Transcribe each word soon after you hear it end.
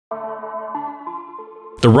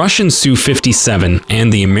The Russian Su-57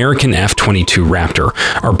 and the American F-22 Raptor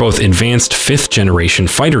are both advanced fifth-generation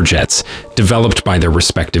fighter jets developed by their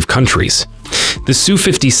respective countries. The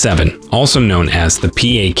Su-57, also known as the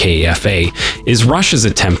PAK FA, is Russia's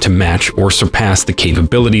attempt to match or surpass the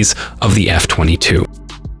capabilities of the F-22.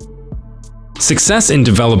 Success in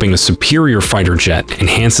developing a superior fighter jet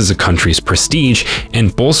enhances a country's prestige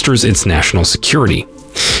and bolsters its national security.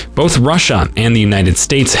 Both Russia and the United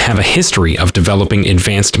States have a history of developing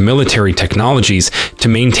advanced military technologies to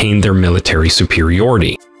maintain their military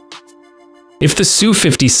superiority. If the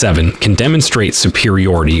Su-57 can demonstrate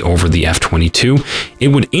superiority over the F-22, it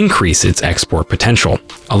would increase its export potential,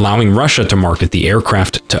 allowing Russia to market the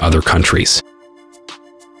aircraft to other countries.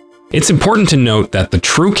 It's important to note that the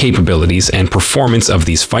true capabilities and performance of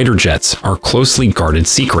these fighter jets are closely guarded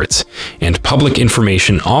secrets, and public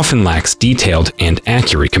information often lacks detailed and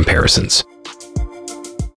accurate comparisons.